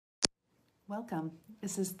Welcome.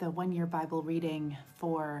 This is the one-year Bible reading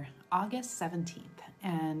for August 17th,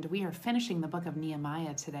 and we are finishing the book of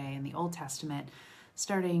Nehemiah today in the Old Testament,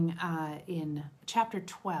 starting in chapter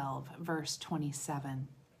 12, verse 27.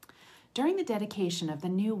 During the dedication of the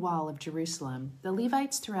new wall of Jerusalem, the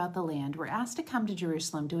Levites throughout the land were asked to come to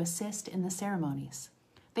Jerusalem to assist in the ceremonies.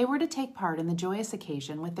 They were to take part in the joyous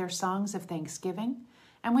occasion with their songs of thanksgiving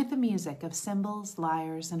and with the music of cymbals,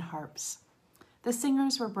 lyres, and harps. The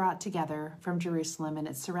singers were brought together from Jerusalem and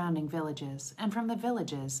its surrounding villages, and from the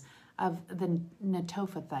villages of the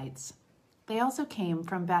Netophathites. They also came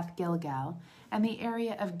from Beth Gilgal and the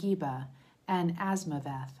area of Geba and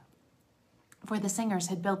Asmaveth, for the singers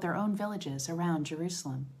had built their own villages around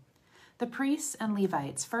Jerusalem. The priests and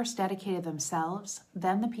Levites first dedicated themselves,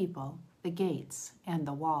 then the people, the gates, and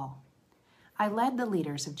the wall. I led the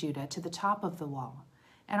leaders of Judah to the top of the wall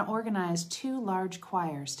and organized 2 large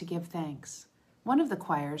choirs to give thanks. One of the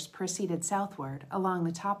choirs proceeded southward along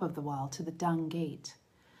the top of the wall to the dung gate.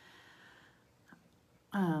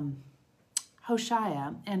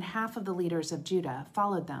 Hoshea and half of the leaders of Judah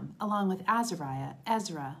followed them, along with Azariah,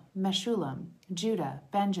 Ezra, Meshullam, Judah,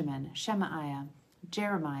 Benjamin, Shemaiah,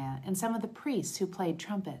 Jeremiah, and some of the priests who played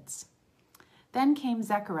trumpets. Then came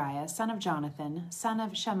Zechariah, son of Jonathan, son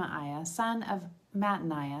of Shemaiah, son of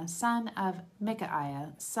Mattaniah, son of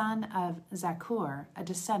Micaiah, son of Zakur, a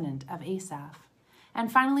descendant of Asaph. And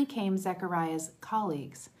finally came Zechariah's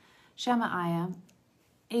colleagues, Shemaiah,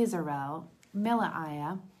 Azarel,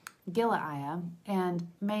 Milaiah, Gilaiah, and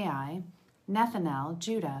Mai, Nethanel,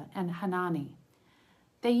 Judah, and Hanani.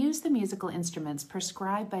 They used the musical instruments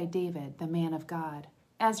prescribed by David, the man of God.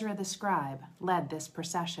 Ezra the scribe led this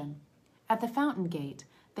procession. At the fountain gate,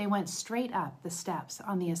 they went straight up the steps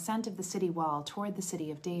on the ascent of the city wall toward the city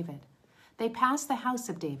of David. They passed the house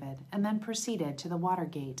of David and then proceeded to the water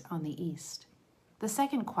gate on the east. The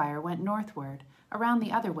second choir went northward, around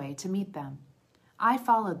the other way to meet them. I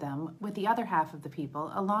followed them with the other half of the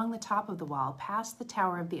people along the top of the wall, past the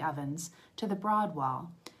Tower of the Ovens to the broad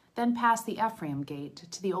wall, then past the Ephraim gate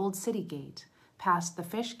to the old city gate, past the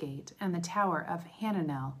fish gate and the Tower of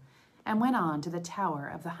Hananel, and went on to the Tower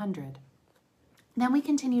of the 100. Then we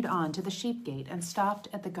continued on to the sheep gate and stopped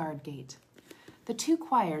at the guard gate. The 2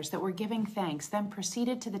 choirs that were giving thanks then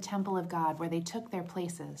proceeded to the temple of God, where they took their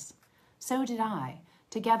places. So did I,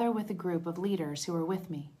 together with a group of leaders who were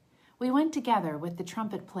with me. We went together with the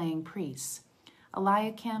trumpet-playing priests,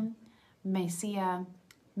 Eliakim, Maaseiah,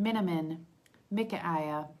 Miniamin,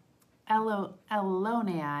 Micaiah,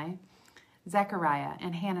 Elonai, Zechariah,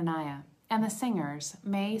 and Hananiah, and the singers,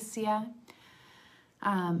 Maaseiah,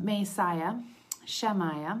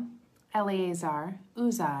 Shemaiah, Eleazar,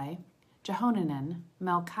 Uzai, Jehonanan,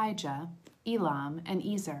 Malchijah, Elam, and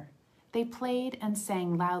Ezer. They played and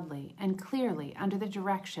sang loudly and clearly under the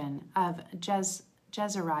direction of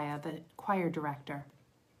Jezariah, the choir director.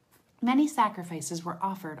 Many sacrifices were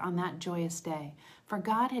offered on that joyous day, for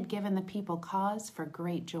God had given the people cause for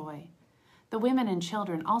great joy. The women and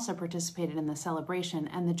children also participated in the celebration,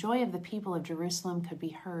 and the joy of the people of Jerusalem could be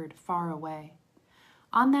heard far away.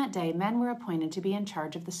 On that day, men were appointed to be in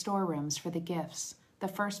charge of the storerooms for the gifts, the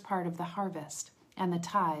first part of the harvest, and the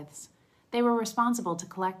tithes. They were responsible to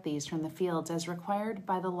collect these from the fields as required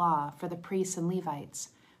by the law for the priests and Levites,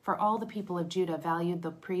 for all the people of Judah valued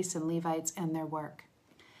the priests and Levites and their work.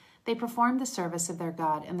 They performed the service of their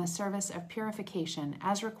God and the service of purification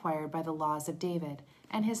as required by the laws of David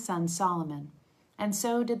and his son Solomon, and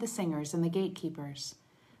so did the singers and the gatekeepers.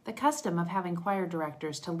 The custom of having choir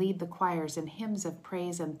directors to lead the choirs in hymns of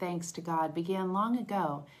praise and thanks to God began long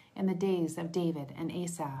ago in the days of David and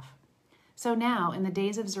Asaph. So now, in the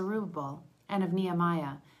days of Zerubbabel and of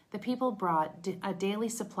Nehemiah, the people brought a daily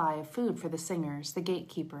supply of food for the singers, the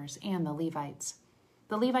gatekeepers, and the Levites.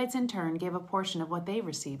 The Levites in turn gave a portion of what they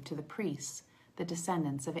received to the priests, the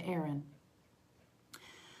descendants of Aaron.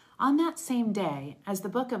 On that same day, as the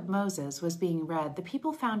book of Moses was being read, the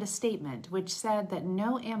people found a statement which said that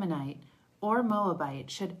no Ammonite or Moabite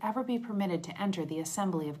should ever be permitted to enter the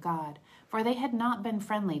assembly of God, for they had not been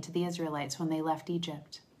friendly to the Israelites when they left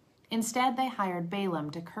Egypt. Instead, they hired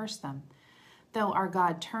Balaam to curse them, though our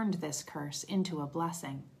God turned this curse into a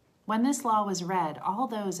blessing. When this law was read, all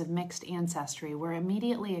those of mixed ancestry were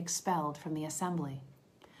immediately expelled from the assembly.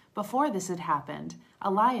 Before this had happened,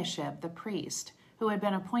 Eliashib the priest, who had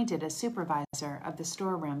been appointed as supervisor of the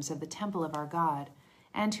storerooms of the temple of our God,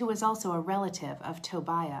 and who was also a relative of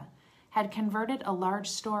Tobiah, had converted a large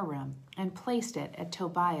storeroom and placed it at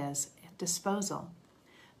Tobiah's disposal.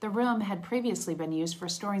 The room had previously been used for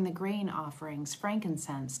storing the grain offerings,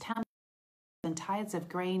 frankincense, and tithes of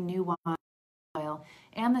grain, new wine, oil,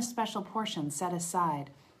 and the special portion set aside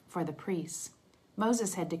for the priests.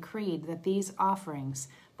 Moses had decreed that these offerings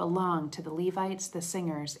belonged to the Levites, the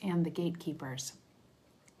singers, and the gatekeepers.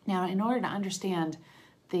 Now, in order to understand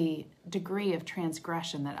the degree of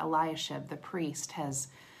transgression that Eliashib, the priest, has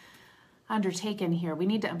undertaken here, we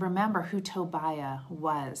need to remember who Tobiah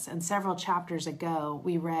was. And several chapters ago,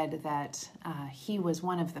 we read that he was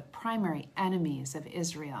one of the primary enemies of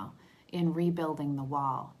Israel in rebuilding the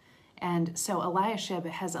wall. And so Eliashib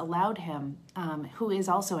has allowed him, who is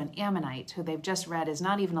also an Ammonite, who they've just read is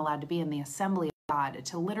not even allowed to be in the assembly of God,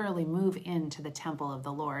 to literally move into the temple of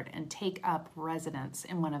the Lord and take up residence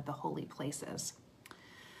in one of the holy places.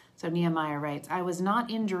 So Nehemiah writes, I was not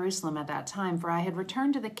in Jerusalem at that time, for I had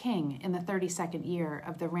returned to the king in the 32nd year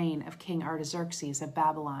of the reign of King Artaxerxes of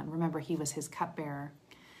Babylon. Remember, he was his cupbearer,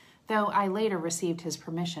 though I later received his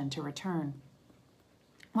permission to return.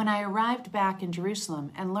 When I arrived back in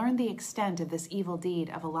Jerusalem and learned the extent of this evil deed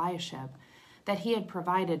of Eliashib, that he had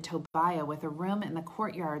provided Tobiah with a room in the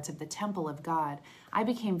courtyards of the temple of God, I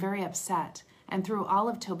became very upset and threw all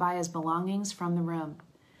of Tobiah's belongings from the room.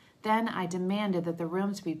 Then I demanded that the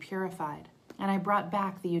rooms be purified, and I brought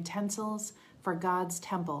back the utensils for God's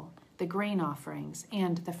temple, the grain offerings,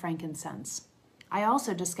 and the frankincense. I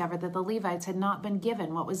also discovered that the Levites had not been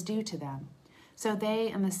given what was due to them. So they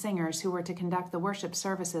and the singers who were to conduct the worship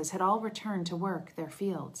services had all returned to work their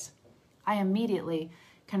fields. I immediately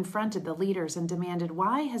confronted the leaders and demanded,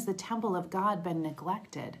 why has the temple of God been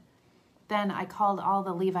neglected? Then I called all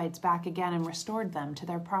the Levites back again and restored them to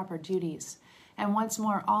their proper duties. And once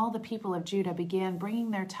more all the people of Judah began bringing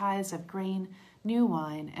their tithes of grain, new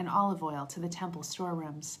wine, and olive oil to the temple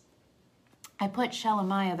storerooms. I put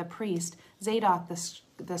Shelemiah the priest, Zadok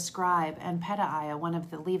the scribe, and Pedaiah, one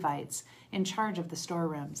of the Levites, in charge of the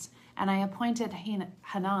storerooms, and I appointed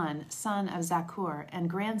Hanan, son of Zakkur, and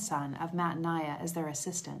grandson of Mattaniah, as their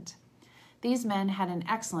assistant. These men had an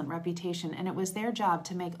excellent reputation, and it was their job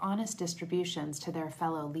to make honest distributions to their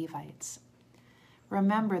fellow Levites.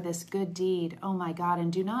 Remember this good deed, O my God,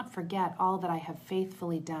 and do not forget all that I have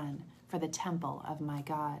faithfully done for the temple of my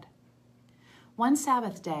God. One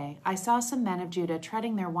Sabbath day, I saw some men of Judah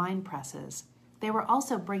treading their wine presses. They were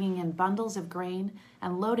also bringing in bundles of grain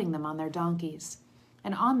and loading them on their donkeys.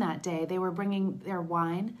 And on that day, they were bringing their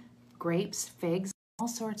wine, grapes, figs, all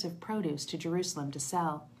sorts of produce to Jerusalem to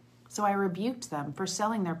sell. So I rebuked them for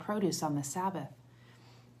selling their produce on the Sabbath.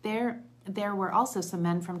 There were also some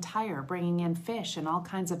men from Tyre bringing in fish and all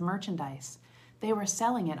kinds of merchandise. They were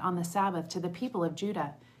selling it on the Sabbath to the people of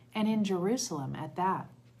Judah, and in Jerusalem at that.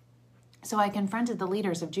 So I confronted the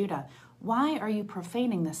leaders of Judah. Why are you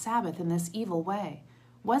profaning the Sabbath in this evil way?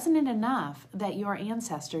 Wasn't it enough that your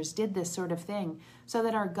ancestors did this sort of thing so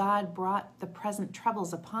that our God brought the present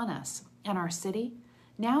troubles upon us and our city?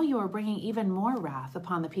 Now you are bringing even more wrath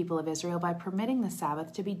upon the people of Israel by permitting the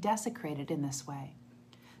Sabbath to be desecrated in this way.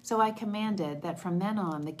 So I commanded that from then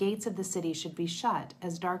on the gates of the city should be shut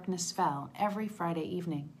as darkness fell every Friday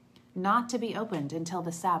evening, not to be opened until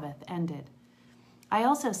the Sabbath ended. I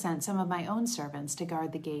also sent some of my own servants to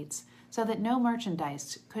guard the gates, so that no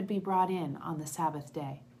merchandise could be brought in on the Sabbath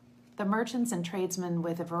day. The merchants and tradesmen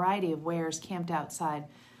with a variety of wares camped outside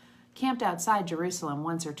Jerusalem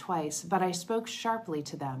once or twice, but I spoke sharply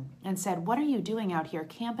to them and said, "What are you doing out here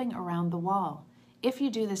camping around the wall? If you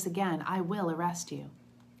do this again, I will arrest you."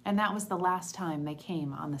 And that was the last time they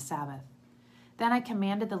came on the Sabbath. Then I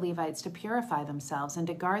commanded the Levites to purify themselves and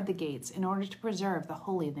to guard the gates in order to preserve the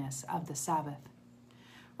holiness of the Sabbath.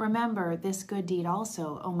 Remember this good deed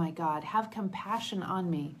also, O my God. Have compassion on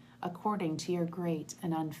me according to your great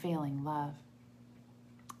and unfailing love.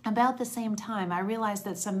 About the same time, I realized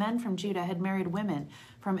that some men from Judah had married women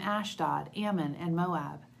from Ashdod, Ammon, and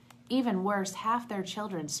Moab. Even worse, half their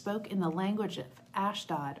children spoke in the language of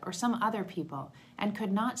Ashdod or some other people and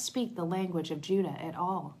could not speak the language of Judah at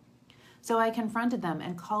all. So I confronted them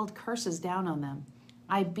and called curses down on them.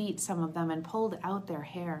 I beat some of them and pulled out their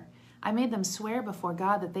hair. I made them swear before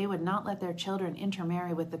God that they would not let their children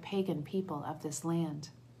intermarry with the pagan people of this land.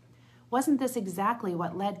 Wasn't this exactly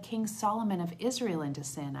what led King Solomon of Israel into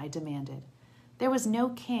sin? I demanded. There was no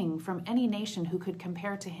king from any nation who could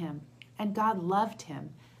compare to him, and God loved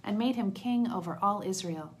him and made him king over all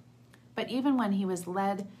Israel. But even he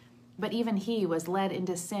was led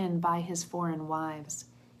into sin by his foreign wives.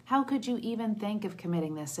 How could you even think of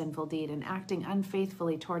committing this sinful deed and acting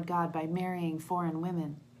unfaithfully toward God by marrying foreign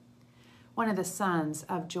women? One of the sons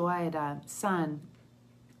of Joiada, son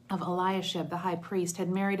of Eliashib the high priest, had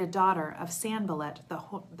married a daughter of Sanballat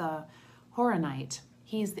the Horonite.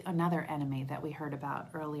 He's another enemy that we heard about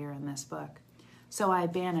earlier in this book. So I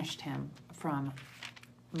banished him from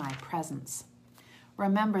my presence.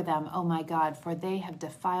 Remember them, O my God, for they have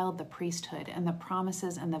defiled the priesthood and the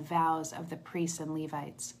promises and the vows of the priests and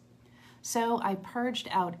Levites. So I purged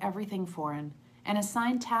out everything foreign and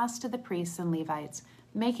assigned tasks to the priests and Levites,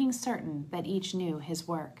 making certain that each knew his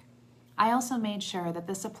work. I also made sure that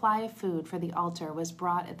the supply of food for the altar was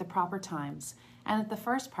brought at the proper times, and that the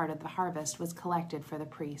first part of the harvest was collected for the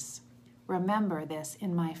priests. Remember this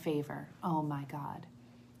in my favor, O my God.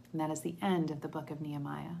 And that is the end of the book of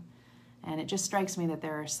Nehemiah. And it just strikes me that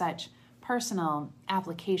there are such personal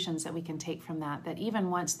applications that we can take from that, that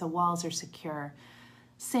even once the walls are secure,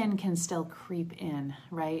 sin can still creep in,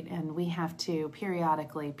 right? And we have to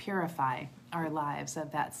periodically purify our lives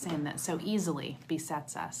of that sin that so easily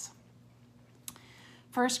besets us.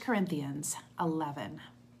 1 Corinthians 11.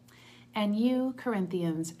 And you,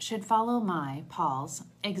 Corinthians, should follow my, Paul's,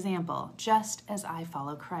 example, just as I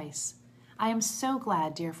follow Christ's. I am so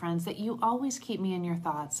glad, dear friends, that you always keep me in your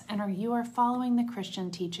thoughts and you are following the Christian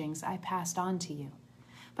teachings I passed on to you.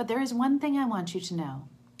 But there is one thing I want you to know.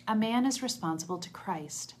 A man is responsible to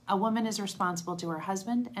Christ, a woman is responsible to her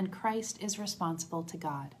husband, and Christ is responsible to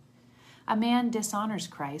God. A man dishonors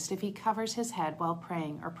Christ if he covers his head while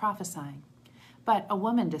praying or prophesying. But a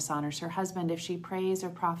woman dishonors her husband if she prays or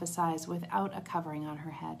prophesies without a covering on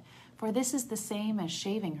her head, for this is the same as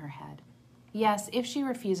shaving her head. Yes, if she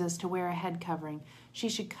refuses to wear a head covering, she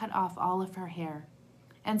should cut off all of her hair.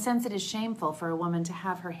 And since it is shameful for a woman to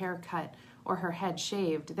have her hair cut or her head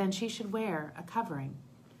shaved, then she should wear a covering.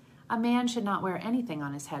 A man should not wear anything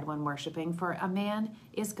on his head when worshiping, for a man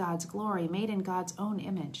is God's glory, made in God's own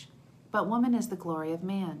image. But woman is the glory of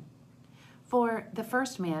man. For the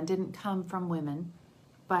first man didn't come from women,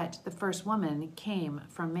 but the first woman came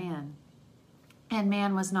from man. And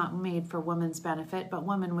man was not made for woman's benefit, but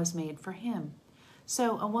woman was made for him.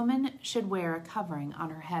 So a woman should wear a covering on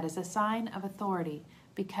her head as a sign of authority,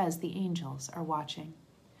 because the angels are watching.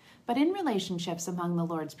 But in relationships among the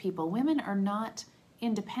Lord's people, women are not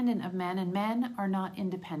independent of men, and men are not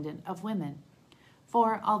independent of women.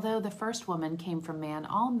 For although the first woman came from man,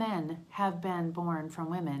 all men have been born from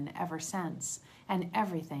women ever since, and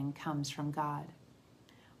everything comes from God.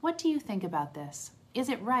 What do you think about this? Is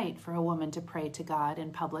it right for a woman to pray to God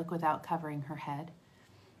in public without covering her head?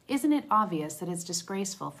 Isn't it obvious that it's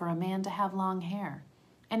disgraceful for a man to have long hair?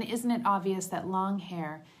 And isn't it obvious that long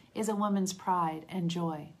hair is a woman's pride and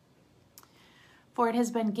joy? For it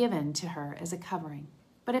has been given to her as a covering.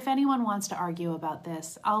 But if anyone wants to argue about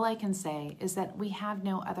this, all I can say is that we have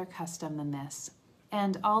no other custom than this,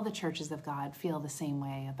 and all the churches of God feel the same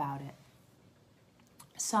way about it.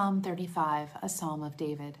 Psalm 35, a psalm of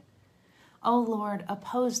David. O Lord,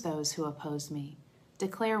 oppose those who oppose me.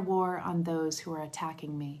 Declare war on those who are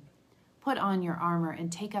attacking me. Put on your armor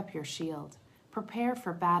and take up your shield. Prepare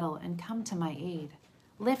for battle and come to my aid.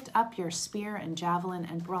 Lift up your spear and javelin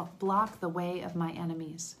and block the way of my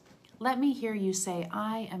enemies. Let me hear you say,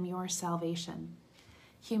 I am your salvation.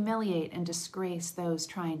 Humiliate and disgrace those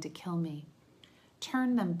trying to kill me.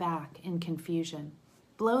 Turn them back in confusion.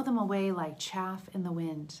 Blow them away like chaff in the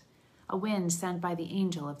wind, a wind sent by the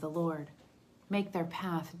angel of the Lord. Make their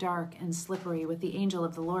path dark and slippery with the angel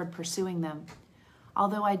of the Lord pursuing them.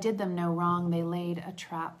 Although I did them no wrong, they laid a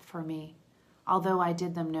trap for me. Although I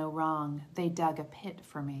did them no wrong, they dug a pit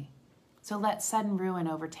for me. So let sudden ruin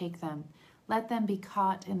overtake them. Let them be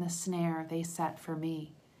caught in the snare they set for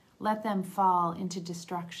me. Let them fall into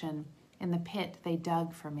destruction in the pit they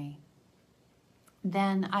dug for me.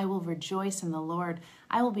 Then I will rejoice in the Lord.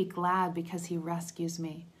 I will be glad because he rescues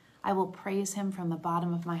me. I will praise him from the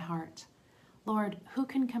bottom of my heart. Lord, who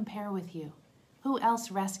can compare with you? Who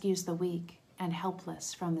else rescues the weak and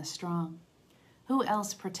helpless from the strong? Who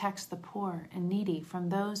else protects the poor and needy from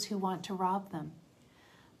those who want to rob them?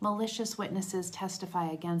 Malicious witnesses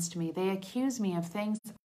testify against me. They accuse me of things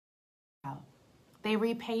I don't know. They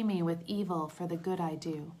repay me with evil for the good I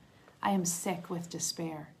do. I am sick with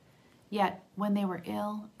despair. Yet when they were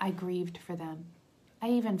ill, I grieved for them. I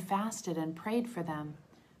even fasted and prayed for them,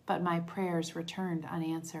 but my prayers returned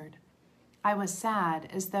unanswered. I was sad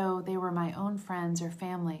as though they were my own friends or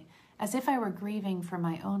family, as if I were grieving for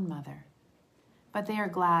my own mother. But they are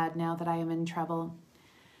glad now that I am in trouble.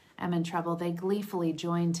 They gleefully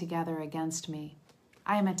join together against me.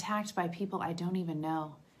 I am attacked by people I don't even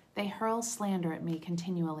know. They hurl slander at me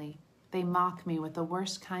continually. They mock me with the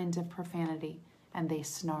worst kinds of profanity, and they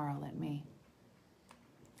snarl at me.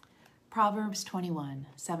 Proverbs 21,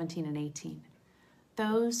 17 and 18.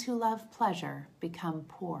 Those who love pleasure become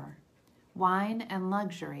poor. Wine and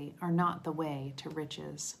luxury are not the way to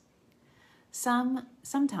riches.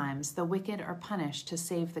 Sometimes the wicked are punished to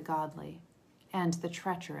save the godly, and the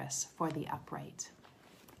treacherous for the upright.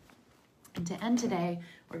 And to end today,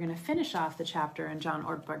 we're going to finish off the chapter in John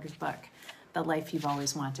Ortberg's book, The Life You've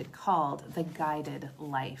Always Wanted, called The Guided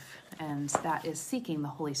Life. And that is seeking the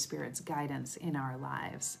Holy Spirit's guidance in our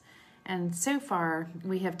lives. And so far,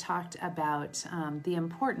 we have talked about the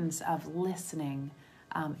importance of listening,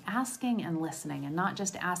 asking and listening, and not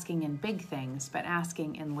just asking in big things, but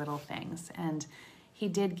asking in little things. And he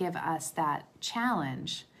did give us that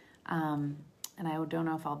challenge, and I don't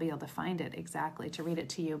know if I'll be able to find it exactly to read it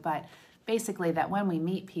to you, but basically that when we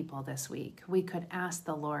meet people this week, we could ask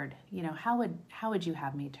the Lord, how would you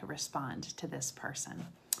have me to respond to this person?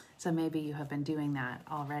 So maybe you have been doing that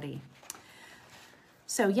already.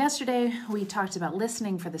 So yesterday we talked about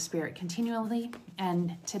listening for the Spirit continually,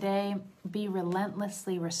 and today be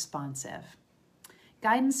relentlessly responsive.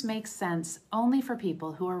 Guidance makes sense only for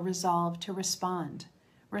people who are resolved to respond.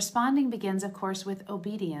 Responding begins, of course, with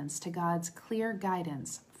obedience to God's clear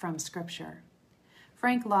guidance from Scripture.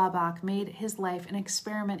 Frank Laubach made his life an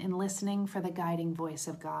experiment in listening for the guiding voice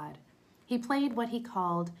of God. He played what he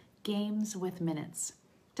called games with minutes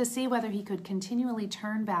to see whether he could continually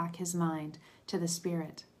turn back his mind to the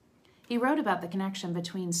Spirit. He wrote about the connection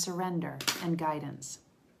between surrender and guidance.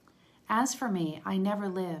 As for me, I never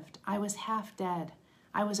lived. I was half dead.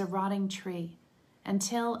 I was a rotting tree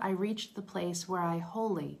until I reached the place where I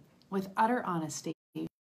wholly, with utter honesty,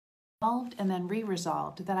 resolved and then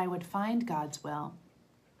re-resolved that I would find God's will,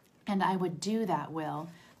 and I would do that will,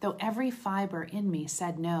 though every fiber in me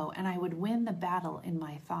said no, and I would win the battle in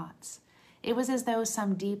my thoughts. It was as though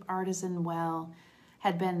some deep artesian well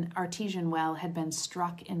had been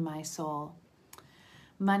struck in my soul.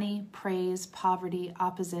 Money, praise, poverty,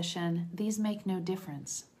 opposition, these make no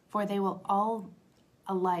difference, for they will all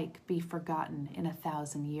alike be forgotten in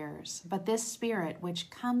 1,000 years. But this Spirit, which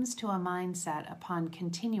comes to a mindset upon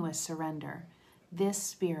continuous surrender, this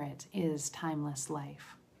Spirit is timeless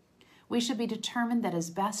life. We should be determined that as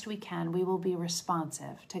best we can, we will be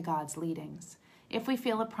responsive to God's leadings. If we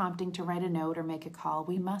feel a prompting to write a note or make a call,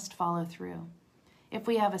 we must follow through. If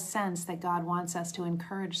we have a sense that God wants us to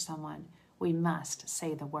encourage someone, we must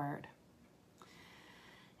say the word.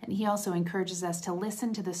 And he also encourages us to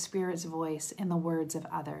listen to the Spirit's voice in the words of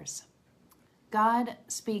others. God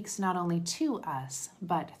speaks not only to us,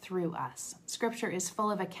 but through us. Scripture is full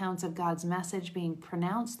of accounts of God's message being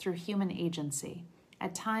pronounced through human agency.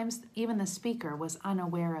 At times, even the speaker was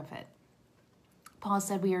unaware of it. Paul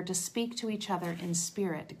said we are to speak to each other in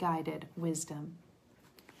Spirit-guided wisdom.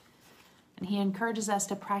 And he encourages us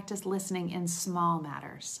to practice listening in small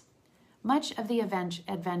matters. Much of the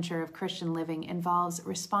adventure of Christian living involves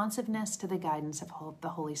responsiveness to the guidance of the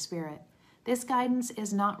Holy Spirit. This guidance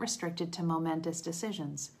is not restricted to momentous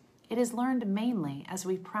decisions. It is learned mainly as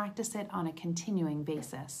we practice it on a continuing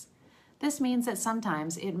basis. This means that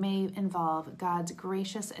sometimes it may involve God's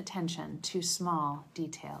gracious attention to small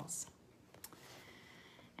details.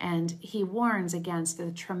 And he warns against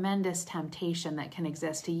the tremendous temptation that can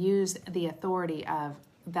exist to use the authority of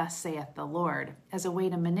 "Thus saith the Lord" as a way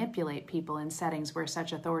to manipulate people in settings where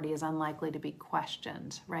such authority is unlikely to be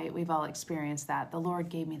questioned, right? We've all experienced that. The Lord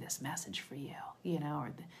gave me this message for you,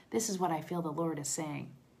 or this is what I feel the Lord is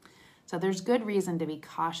saying. So there's good reason to be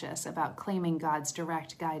cautious about claiming God's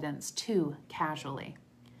direct guidance too casually.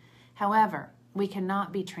 However, we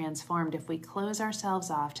cannot be transformed if we close ourselves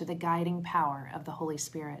off to the guiding power of the Holy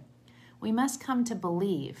Spirit. We must come to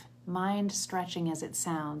believe, mind-stretching as it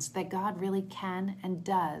sounds, that God really can and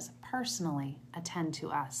does personally attend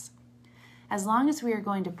to us. As long as we are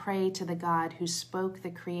going to pray to the God who spoke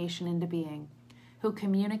the creation into being, who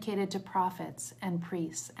communicated to prophets and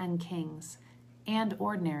priests and kings and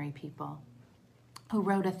ordinary people, who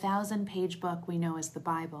wrote a 1,000-page book we know as the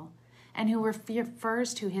Bible, and who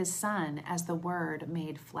refers to his Son as the Word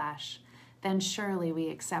made flesh, then surely we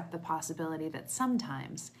accept the possibility that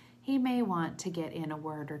sometimes he may want to get in a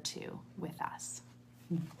word or two with us.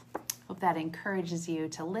 Hope that encourages you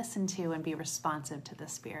to listen to and be responsive to the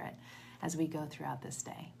Spirit as we go throughout this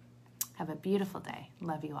day. Have a beautiful day.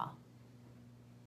 Love you all.